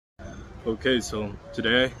Okay, so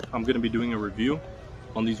today I'm going to be doing a review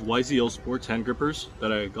on these YZLSPORTS hand grippers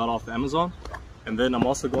that I got off Amazon. And then I'm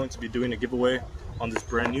also going to be doing a giveaway on this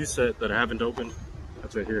brand new set that I haven't opened.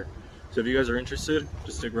 That's right here. So if you guys are interested,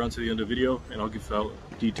 just stick around to the end of the video and I'll give out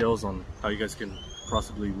details on how you guys can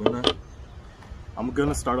possibly win that. I'm going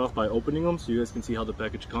to start off by opening them so you guys can see how the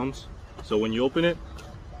package comes. So when you open it,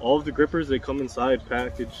 all of the grippers, they come inside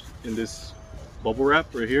packaged in this bubble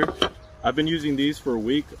wrap right here. I've been using these for a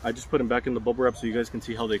week. I just put them back in the bubble wrap so you guys can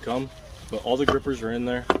see how they come. But all the grippers are in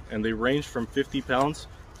there and they range from 50 pounds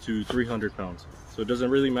to 300 pounds. So it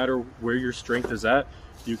doesn't really matter where your strength is at.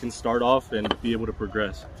 You can start off and be able to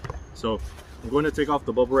progress. So I'm going to take off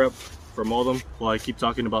the bubble wrap from all of them while I keep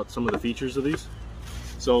talking about some of the features of these.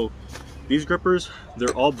 So these grippers,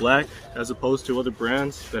 they're all black as opposed to other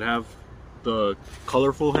brands that have the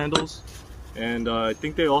colorful handles. And I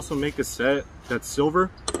think they also make a set that's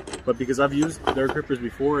silver. But because I've used their grippers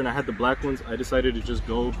before and I had the black ones, I decided to just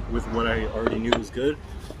go with what I already knew was good.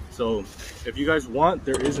 So if you guys want,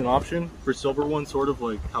 there is an option for silver ones, sort of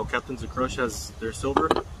like how Captains of Crush has their silver.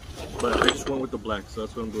 But I just went with the black, so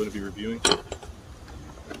that's what I'm going to be reviewing.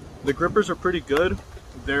 The grippers are pretty good.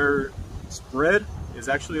 Their spread is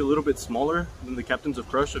actually a little bit smaller than the Captains of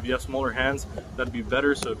Crush. If you have smaller hands, that'd be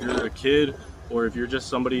better. So if you're a kid or if you're just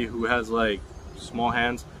somebody who has like small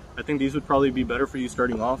hands, I think these would probably be better for you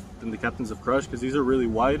starting off than the Captains of Crush because these are really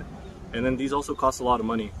wide, and then these also cost a lot of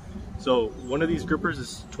money. So one of these grippers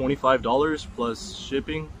is $25 plus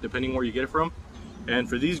shipping depending where you get it from. And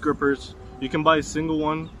for these grippers, you can buy a single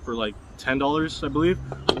one for like $10 I believe,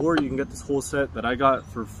 or you can get this whole set that I got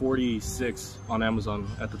for $46 on Amazon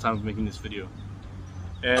at the time of making this video.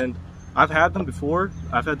 And I've had them before.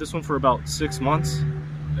 I've had this one for about 6 months.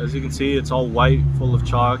 As you can see, it's all white, full of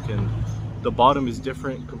chalk, and the bottom is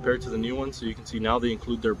different compared to the new one, so you can see now they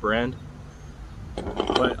include their brand.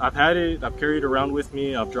 But I've had it, I've carried it around with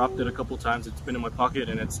me, I've dropped it a couple times, it's been in my pocket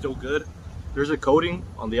and it's still good. There's a coating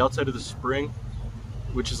on the outside of the spring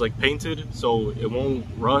which is like painted so it won't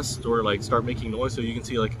rust or like start making noise. So you can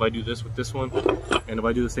see like if I do this with this one and if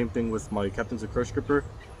I do the same thing with my Captains of Crush gripper,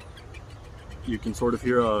 you can sort of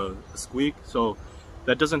hear a squeak. So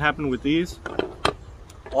that doesn't happen with these.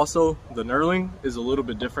 Also, the knurling is a little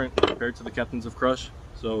bit different compared to the Captains of Crush.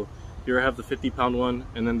 So here I have the 50-pound one,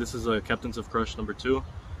 and then this is a Captains of Crush number 2.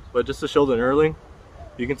 But just to show the knurling,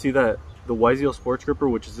 you can see that the YZLSPORTS gripper,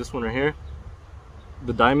 which is this one right here,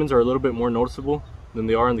 the diamonds are a little bit more noticeable than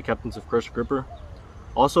they are in the Captains of Crush gripper.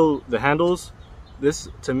 Also, the handles, this,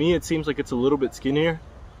 to me, it seems like it's a little bit skinnier.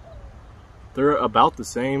 They're about the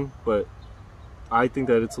same, but I think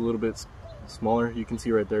that it's a little bit smaller. You can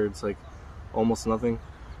see right there, it's like almost nothing.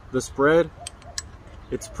 The spread,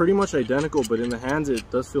 it's pretty much identical, but in the hands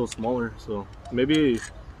it does feel smaller. So maybe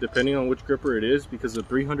depending on which gripper it is, because the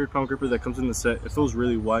 300-pound gripper that comes in the set, it feels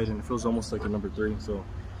really wide and it feels almost like a number 3. So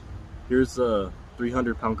here's a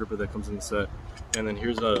 300-pound gripper that comes in the set, and then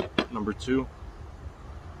here's a number 2,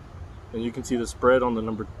 and you can see the spread on the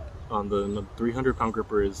 300-pound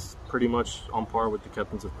gripper is pretty much on par with the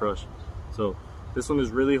Captains of Crush. So this one is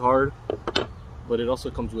really hard, but it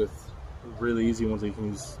also comes with really easy ones that you can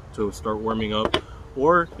use to start warming up.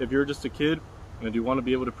 Or if you're just a kid and you want to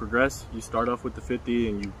be able to progress, you start off with the 50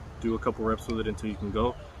 and you do a couple reps with it until you can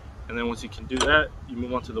go. And then once you can do that, you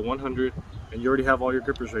move on to the 100 and you already have all your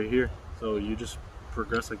grippers right here. So you just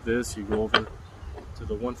progress like this, you go over to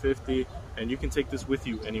the 150 and you can take this with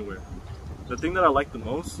you anywhere. The thing that I like the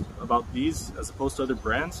most about these as opposed to other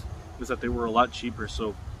brands is that they were a lot cheaper.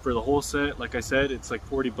 So for the whole set, like I said, it's like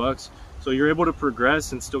 40 bucks. So you're able to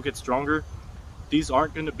progress and still get stronger. These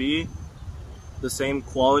aren't going to be the same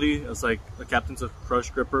quality as like the Captains of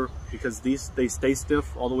Crush gripper because these, they stay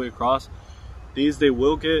stiff all the way across. These, they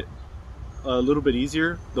will get a little bit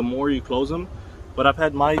easier the more you close them. But I've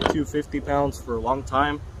had my 250 pounds for a long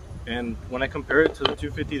time, and when I compare it to the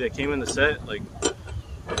 250 that came in the set, like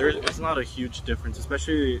it's not a huge difference,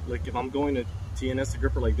 especially like if I'm going to TNS the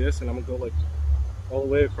gripper like this and I'm gonna go like all the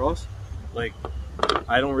way across, like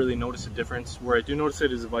I don't really notice a difference. Where I do notice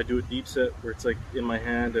it is if I do a deep set where it's like in my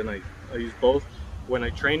hand and I use both. When I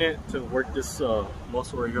train it to work this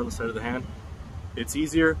muscle right here on the side of the hand, it's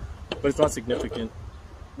easier, but it's not significant.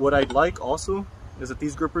 What I like also is that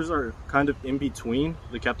these grippers are kind of in between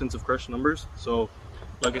the Captains of Crush numbers. So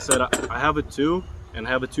like I said, I have a 2 and I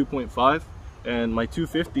have a 2.5, and my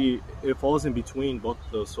 250, it falls in between both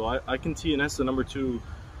of those. So I can TNS the number 2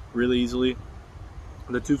 really easily.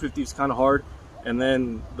 The 250 is kind of hard, and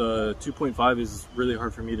then the 2.5 is really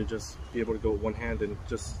hard for me to just be able to go with one hand and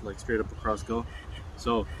just like straight up across go.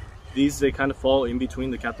 So these, they kind of fall in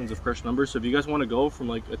between the Captains of Crush numbers. So if you guys want to go from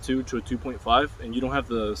like a 2 to a 2.5 and you don't have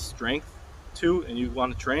the strength to and you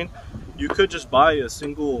want to train, you could just buy a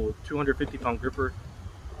single 250-pound gripper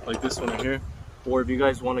like this one right here. Or if you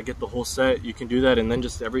guys want to get the whole set, you can do that, and then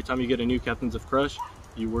just every time you get a new Captains of Crush,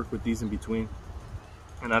 you work with these in between,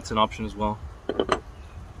 and that's an option as well.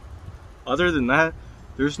 Other than that,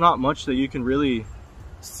 there's not much that you can really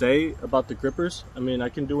say about the grippers. I mean, I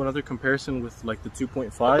can do another comparison with like the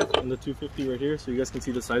 2.5 and the 250 right here, so you guys can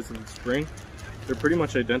see the size of the spring. They're pretty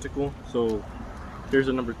much identical. So here's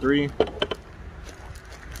a number 3,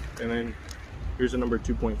 and then here's a number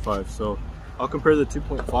 2.5. So I'll compare the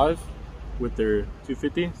 2.5 with their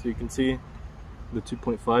 250, so you can see the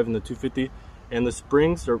 2.5 and the 250, and the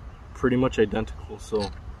springs are pretty much identical. So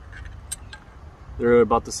they're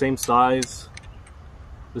about the same size,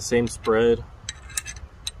 the same spread.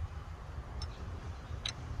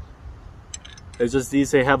 It's just these,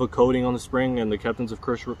 they have a coating on the spring, and the Captains of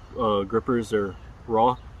Crush grippers are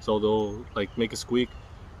raw, so they'll like make a squeak.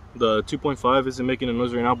 The 2.5 isn't making a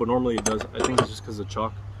noise right now, but normally it does. I think it's just because of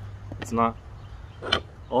chalk. It's not.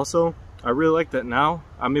 Also, I really like that now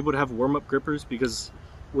I'm able to have warm-up grippers, because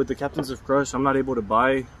with the Captains of Crush, I'm not able to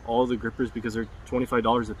buy all the grippers because they're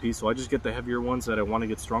 $25 a piece. So I just get the heavier ones that I want to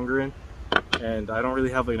get stronger in, and I don't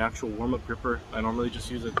really have an actual warm-up gripper. I normally just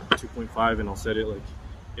use a 2.5 and I'll set it like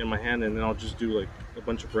in my hand, and then I'll just do like a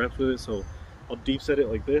bunch of reps with it. So I'll deep set it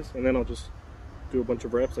like this, and then I'll just do a bunch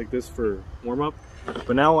of reps like this for warm-up.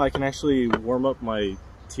 But now I can actually warm up my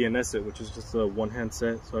TNS set, which is just a one-hand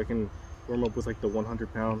set, so I can warm up with like the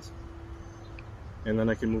 100 pounds, and then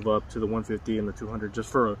I can move up to the 150 and the 200 just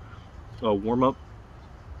for a warm-up.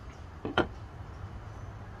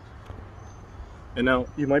 And now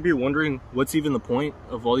you might be wondering, what's even the point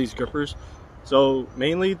of all these grippers? So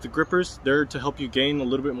mainly the grippers, they're to help you gain a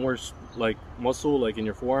little bit more like muscle like in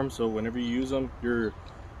your forearm. So whenever you use them, you're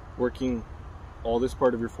working all this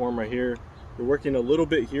part of your forearm right here. You're working a little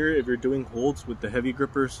bit here if you're doing holds with the heavy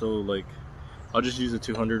gripper. So like, I'll just use a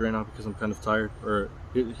 200 right now because I'm kind of tired, or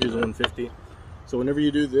here's a 150. So whenever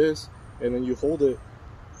you do this and then you hold it,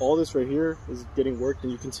 all this right here is getting worked,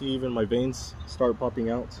 and you can see even my veins start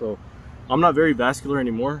popping out. So I'm not very vascular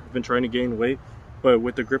anymore. I've been trying to gain weight, but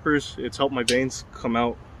with the grippers, it's helped my veins come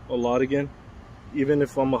out a lot again, even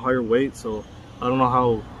if I'm a higher weight. So I don't know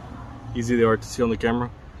how easy they are to see on the camera,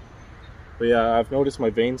 but yeah, I've noticed my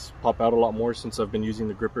veins pop out a lot more since I've been using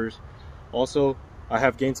the grippers. Also, I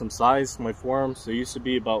have gained some size. My forearms, they used to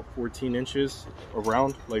be about 14 inches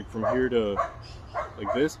around, like from here to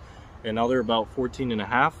like this, and now they're about 14 and a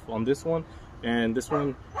half on this one. And this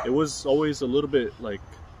one, it was always a little bit like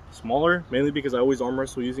smaller, mainly because I always arm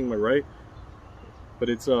wrestle using my right, but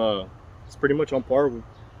it's pretty much on par with,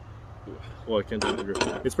 well, I can't do the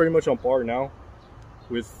grip. It's pretty much on par now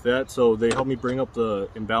with that, so they help me bring up the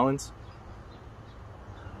imbalance.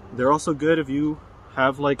 They're also good if you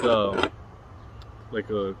have like a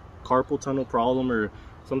carpal tunnel problem or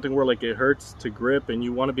something where like it hurts to grip and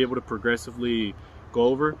you want to be able to progressively go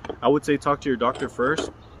over. I would say talk to your doctor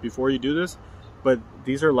first before you do this, but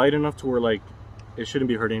these are light enough to where like it shouldn't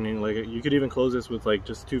be hurting anything. Like you could even close this with like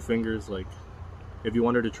just 2 fingers, like if you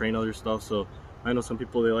wanted to train other stuff. So I know some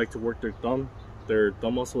people, they like to work their thumb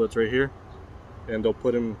muscle that's right here, and they'll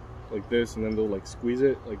put them like this, and then they'll like squeeze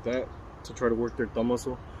it like that to try to work their thumb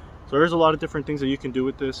muscle. So there's a lot of different things that you can do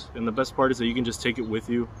with this, and the best part is that you can just take it with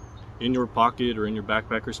you in your pocket or in your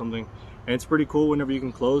backpack or something. And it's pretty cool whenever you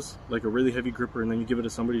can close like a really heavy gripper and then you give it to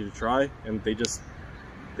somebody to try and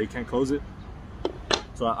they can't close it.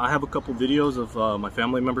 So I have a couple videos of my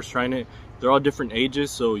family members trying it. They're all different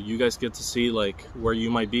ages, so you guys get to see like where you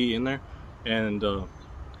might be in there. And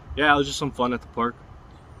yeah, it was just some fun at the park.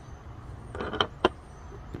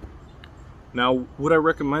 Now, would I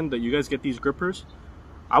recommend that you guys get these grippers?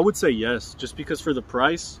 I would say yes, just because for the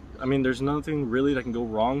price, I mean, there's nothing really that can go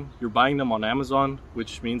wrong. You're buying them on Amazon,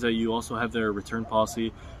 which means that you also have their return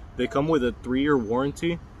policy. They come with a 3-year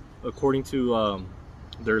warranty. According to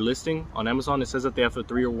their listing on Amazon, it says that they have a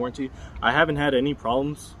 3-year warranty. I haven't had any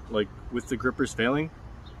problems like with the grippers failing,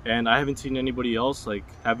 and I haven't seen anybody else like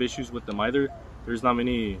have issues with them either. There's not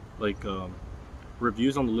many like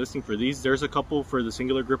reviews on the listing for these. There's a couple for the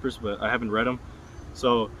singular grippers, but I haven't read them.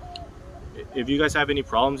 So if you guys have any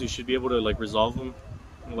problems, you should be able to like resolve them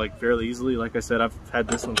like fairly easily. Like I said, I've had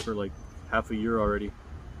this one for like half a year already,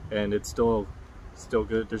 and it's still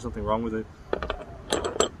good. There's nothing wrong with it.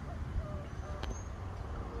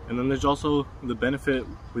 And then there's also the benefit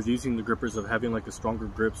with using the grippers of having like a stronger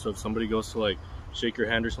grip. So if somebody goes to like shake your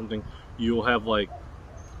hand or something, you'll have like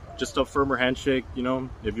just a firmer handshake. You know,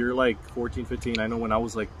 if you're like 14, 15, I know when I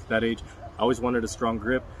was like that age, I always wanted a strong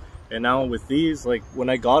grip. And now with these, like when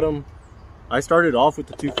I got them, I started off with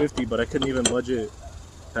the 250, but I couldn't even budget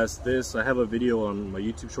past this. I have a video on my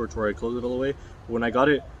YouTube shorts where I close it all the way. When I got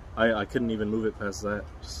it, I couldn't even move it past that.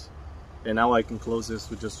 And now I can close this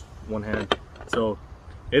with just one hand. So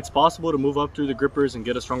it's possible to move up through the grippers and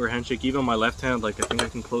get a stronger handshake. Even my left hand, like I think I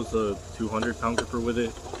can close the 200-pound gripper with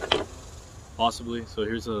it, possibly. So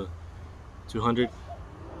here's a 200.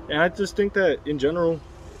 And I just think that in general,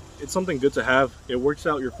 it's something good to have. It works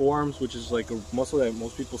out your forearms, which is like a muscle that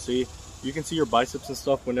most people see. You can see your biceps and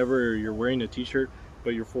stuff whenever you're wearing a t-shirt,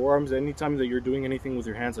 but your forearms, anytime that you're doing anything with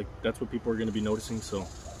your hands, like that's what people are going to be noticing. So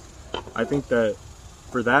I think that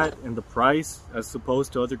for that and the price as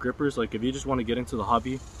opposed to other grippers, like if you just want to get into the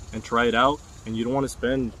hobby and try it out and you don't want to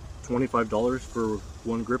spend $25 for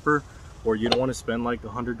one gripper, or you don't want to spend like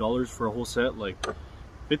 $100 for a whole set, like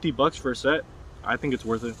 50 bucks for a set, I think it's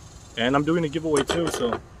worth it. And I'm doing a giveaway too,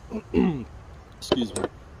 so excuse me.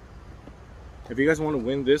 If you guys want to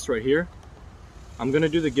win this right here, I'm gonna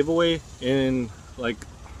do the giveaway in like,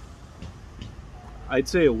 I'd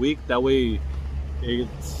say a week. That way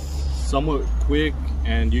it's somewhat quick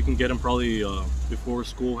and you can get them probably before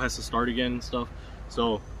school has to start again and stuff.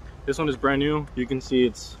 So this one is brand new. You can see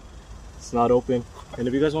it's not open. And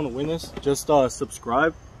if you guys want to win this, just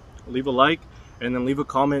subscribe, leave a like, and then leave a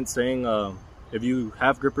comment saying if you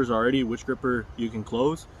have grippers already, which gripper you can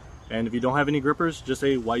close. And if you don't have any grippers, just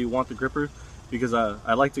say why you want the gripper, because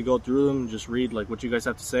I like to go through them, just read like what you guys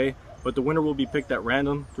have to say. But the winner will be picked at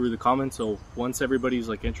random through the comments. So once everybody's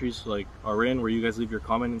like entries like are in, where you guys leave your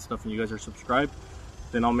comment and stuff and you guys are subscribed,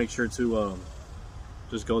 then I'll make sure to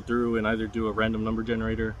just go through and either do a random number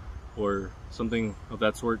generator or something of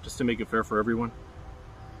that sort, just to make it fair for everyone.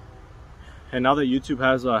 And now that YouTube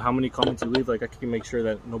has how many comments you leave, like I can make sure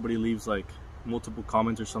that nobody leaves like multiple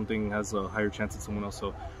comments or something, has a higher chance at someone else.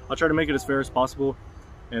 So I'll try to make it as fair as possible.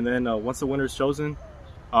 And then once the winner is chosen,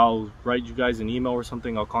 I'll write you guys an email or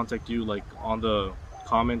something. I'll contact you like on the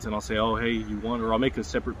comments and I'll say, oh hey, you won, or I'll make a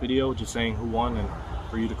separate video just saying who won and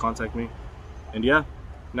for you to contact me. And yeah,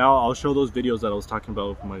 now I'll show those videos that I was talking about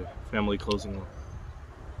with my family closing one.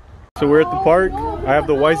 So we're at the park. I have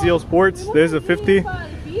the YZLSPORTS. There's a 50.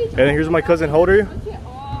 And here's my cousin. How old are you?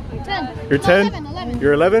 10. You're 10? 11.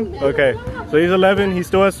 You're 11? Okay. So he's 11. He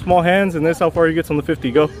still has small hands, and that's how far he gets on the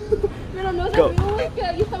 50. Go. Go.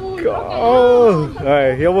 Oh!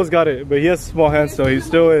 Alright, he almost got it, but he has small hands, so he's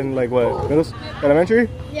still in like what? Elementary?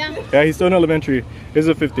 Yeah. Yeah, he's still in elementary. Here's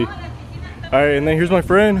a 50. Alright, and then here's my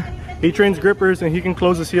friend. He trains grippers and he can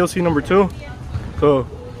close the CLC number 2. So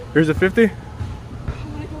here's a 50.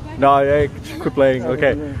 No, yeah, quit playing.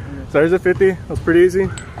 Okay. So there's a 50. That's pretty easy.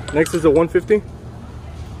 Next is a 150.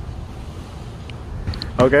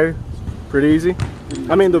 Okay, pretty easy.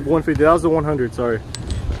 I mean the 150. That was the 100. Sorry.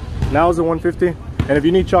 Now is the 150. And if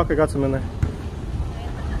you need chalk, I got some in there.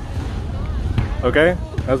 Okay,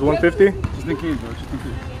 that's 150. Just in case, bro. Just in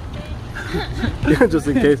case. Just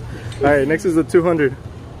in case. All right, next is the 200.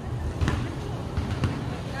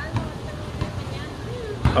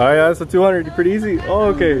 All right, that's a 200. Pretty easy. Oh,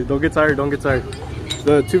 okay. Don't get tired. Don't get tired.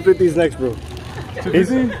 The 250 is next, bro.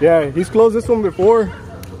 He's closed this one before.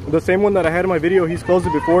 The same one that I had in my video. He's closed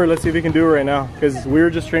it before. Let's see if he can do it right now, because we were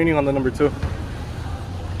just training on the number 2.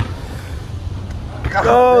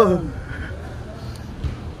 Oh.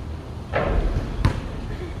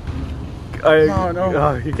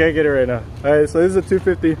 No. He can't get it right now. All right, so this is a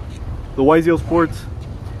 250, the YZLSPORTS,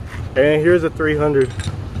 and here's a 300.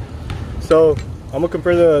 So I'm gonna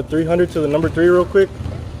compare the 300 to the number 3 real quick.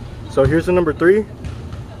 So here's the number 3,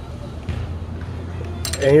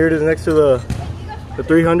 and here it is next to the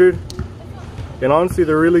 300. And honestly,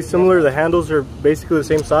 they're really similar. The handles are basically the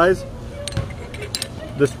same size.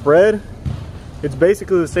 The spread, it's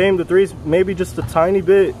basically the same. The 3's maybe just a tiny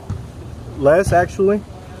bit less actually.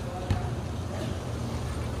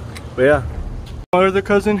 But yeah, my other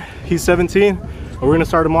cousin, he's 17, and we're gonna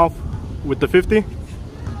start him off with the 50.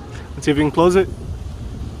 Let's see if we can close it.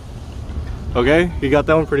 Okay, he got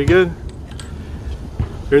that one pretty good.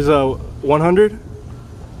 Here's a 100.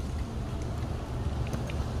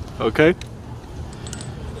 Okay.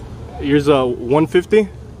 Here's a 150.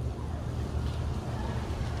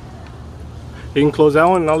 He can close that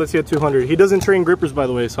one. Now let's see a 200. He doesn't train grippers, by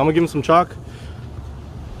the way, so I'm gonna give him some chalk.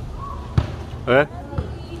 Okay.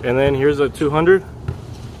 And then here's a 200.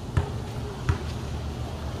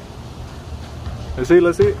 Let's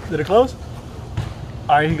see. Did it close?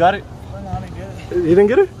 All right, he got it. He didn't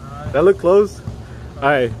get it? That looked closed. All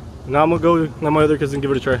right, now I'm gonna go let my other cousin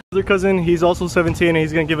give it a try. Other cousin, he's also 17 and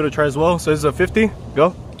he's gonna give it a try as well. So this is a 50, go.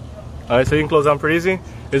 All right, so you can close down pretty easy.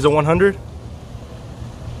 This is a 100.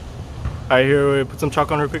 All Alright, here, we put some chalk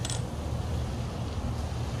on real quick.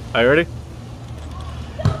 Alright, ready?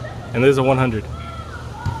 And this is a 100.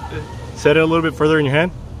 Set it a little bit further in your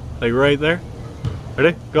hand, like right there.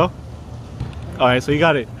 Ready? Go. Alright, so you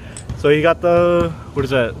got it. So you got the, what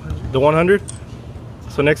is that? The 100?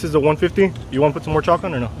 So next is the 150. You want to put some more chalk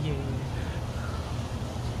on or no? Yeah.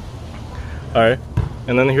 Alright,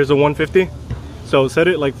 and then here's the 150. So set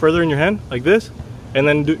it like further in your hand, like this. And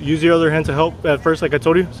then use your other hand to help at first, like I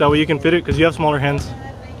told you. So that way you can fit it, because you have smaller hands.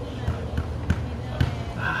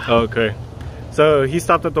 Okay. So he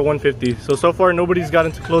stopped at the 150. So far nobody's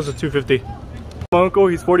gotten to close to 250. My uncle,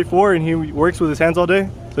 he's 44 and he works with his hands all day.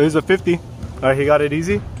 So he's a 50. Alright, he got it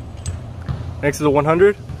easy. Next is a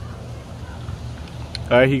 100.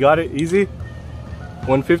 Alright, he got it easy.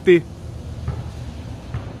 150.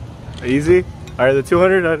 Easy. Alright, the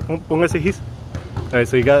 200. Alright,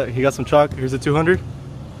 so he got some chalk. Here's the 200.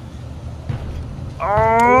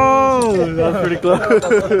 Oh, that was pretty close.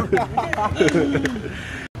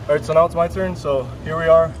 Alright, so now it's my turn. So here we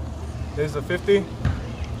are. This is a 50.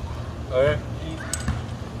 Alright.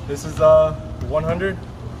 This is 100.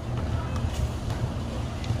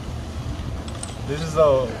 This is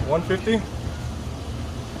 150.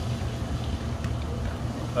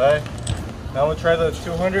 Alright. Now I'm gonna try the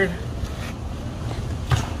 200.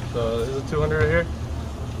 So this is a 200 right here.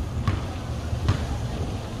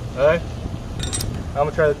 Alright. I'm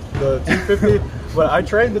gonna try the 250. But I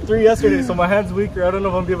tried the 3 yesterday, so my hand's weaker. I don't know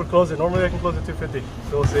if I'm gonna be able to close it. Normally I can close the 250.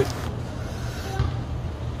 So we'll see.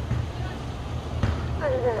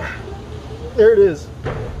 There it is.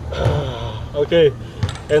 Okay.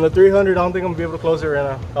 And the 300, I don't think I'm gonna be able to close it right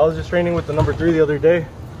now. I was just training with the number 3 the other day.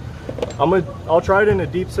 I'll try it in a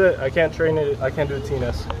deep set. I can't train it. I can't do the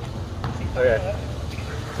TNS. Okay.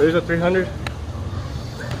 So here's a 300.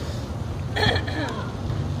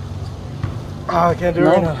 Oh, I can't do it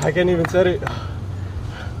right now. I can't even set it.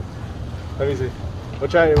 Let me see. We'll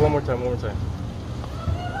try it one more time.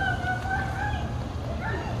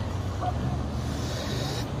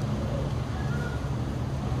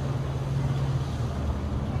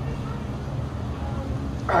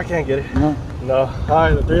 I can't get it. No.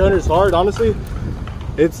 Alright, the 300 is hard, honestly.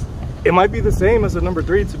 It might be the same as the number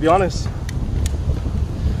 3, to be honest.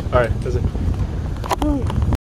 Alright, that's it.